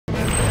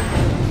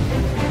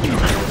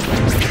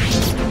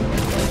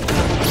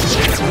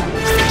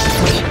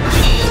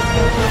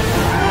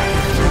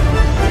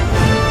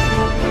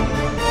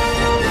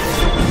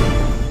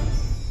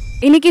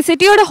இன்னைக்கு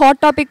சிட்டியோட hot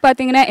topic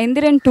பாத்தீங்கன்னா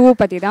எந்திரன் 2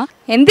 பத்தி தான்.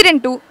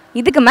 எந்திரன் 2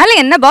 இதுக்கு மேல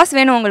என்ன பாஸ்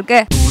வேணும் உங்களுக்கு?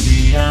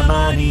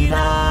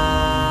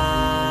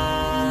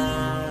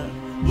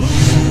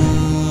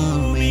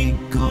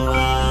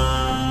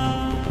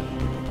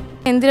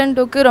 Enthiran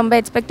 2க்கு ரொம்ப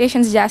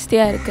எக்ஸ்பெக்டேஷன்ஸ்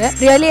ஜாஸ்தியா இருக்கு.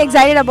 Really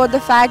excited about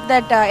the fact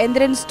that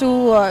Enthiran 2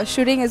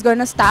 shooting is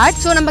going to start.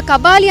 So நம்ம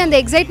கபாலி அந்த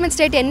எக்ஸைட்மெண்ட்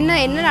ஸ்டேட் என்ன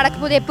நடக்க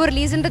போகுது எப்போ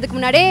ரிலீஸ்ன்றதுக்கு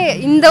முன்னாடியே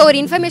இந்த ஒரு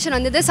இன்ஃபர்மேஷன்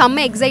வந்தது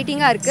செம்ம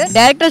எக்ஸைட்டிங்கா இருக்கு.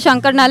 Director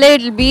ஷங்கர்னாலே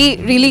it will be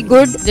really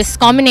good. This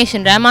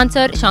combination Rahman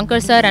sir,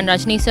 Shankar sir and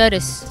Rajini sir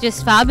is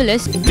just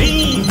fabulous. நீ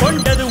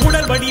கொண்டது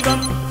உடல்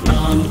வடிவம்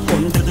நான்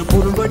கொண்டது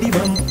பொருள்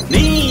வடிவம்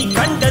நீ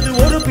கண்டது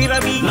ஒரு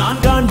பிறவி நான்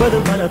காண்பது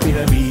பல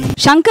பிறவி.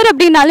 ஷங்கர்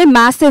அப்படினாலே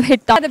மேசிவ்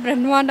ஹிட் தான். அது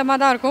பிரம்மாண்டமா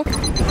தான் இருக்கும்.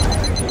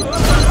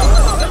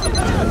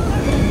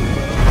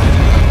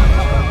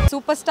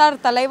 Superstar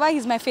Thalaivar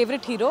is my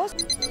favorite hero.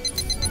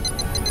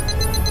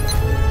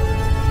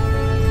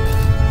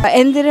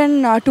 Enthiran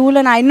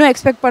 2 நான் இன்னும்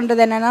எக்ஸ்பெக்ட்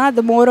பண்றது என்னன்னா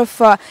the more of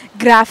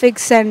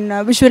graphics and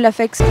visual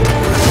effects.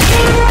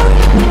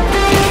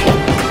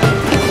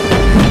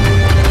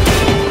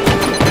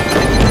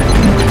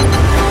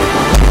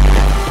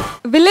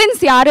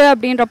 Villains யாரு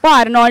அப்படின்றப்போ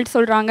அர்னால்ட்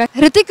சொல்றாங்க.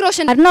 ரித்திக்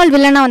ரோஷன் அர்னால்ட்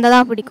வில்லனா வந்தா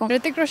தான் பிடிக்கும்.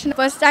 ரித்திக் ரோஷன்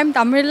ஃபர்ஸ்ட் டைம்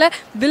தமிழ்ல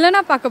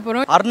வில்லனா பார்க்க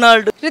போறோம்.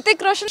 Arnold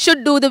Hrithik Roshan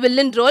should do the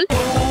villain role.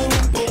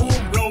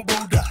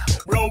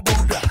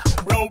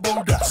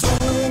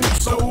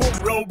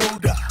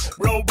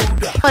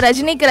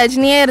 ரஜினிக்கு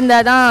ரஜினியே இருந்தா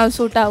தான்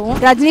சூட் ஆகும்.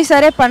 ரஜினி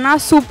சாரே பண்ணா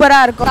சூப்பரா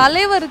இருக்கும்.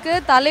 தலைவருக்கு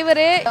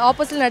தலைவரே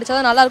ஆப்போசிட்ல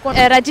நடிச்சா நல்லா இருக்கும்.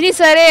 ரஜினி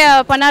சாரே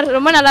பண்ணா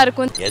ரொம்ப நல்லா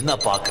இருக்கும். என்ன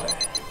பார்க்கறேன்?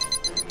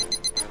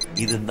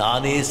 இது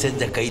நானே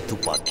செஞ்ச கை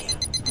துப்பாக்கி.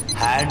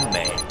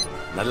 ஹேண்ட்மேட்.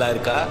 நல்லா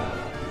இருக்கா?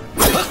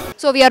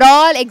 So we are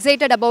all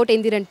excited about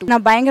Enthiran 2.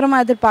 நான் பயங்கரமா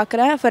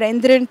எதிர்பார்க்கறேன் for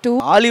Enthiran 2.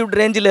 ஹாலிவுட்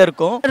ரேஞ்சில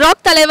இருக்கும். Rock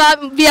Thalaivar,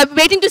 we are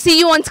waiting to see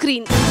you on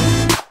screen.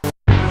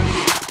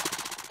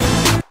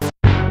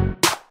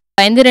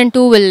 Enthiran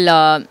 2 will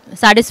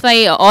satisfy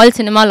all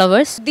cinema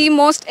lovers. The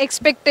most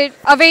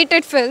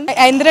awaited film.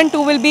 Enthiran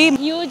 2 will be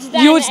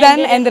huge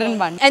than Enthiran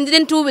 1.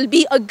 Enthiran 2 will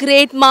be a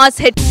great mass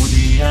hit.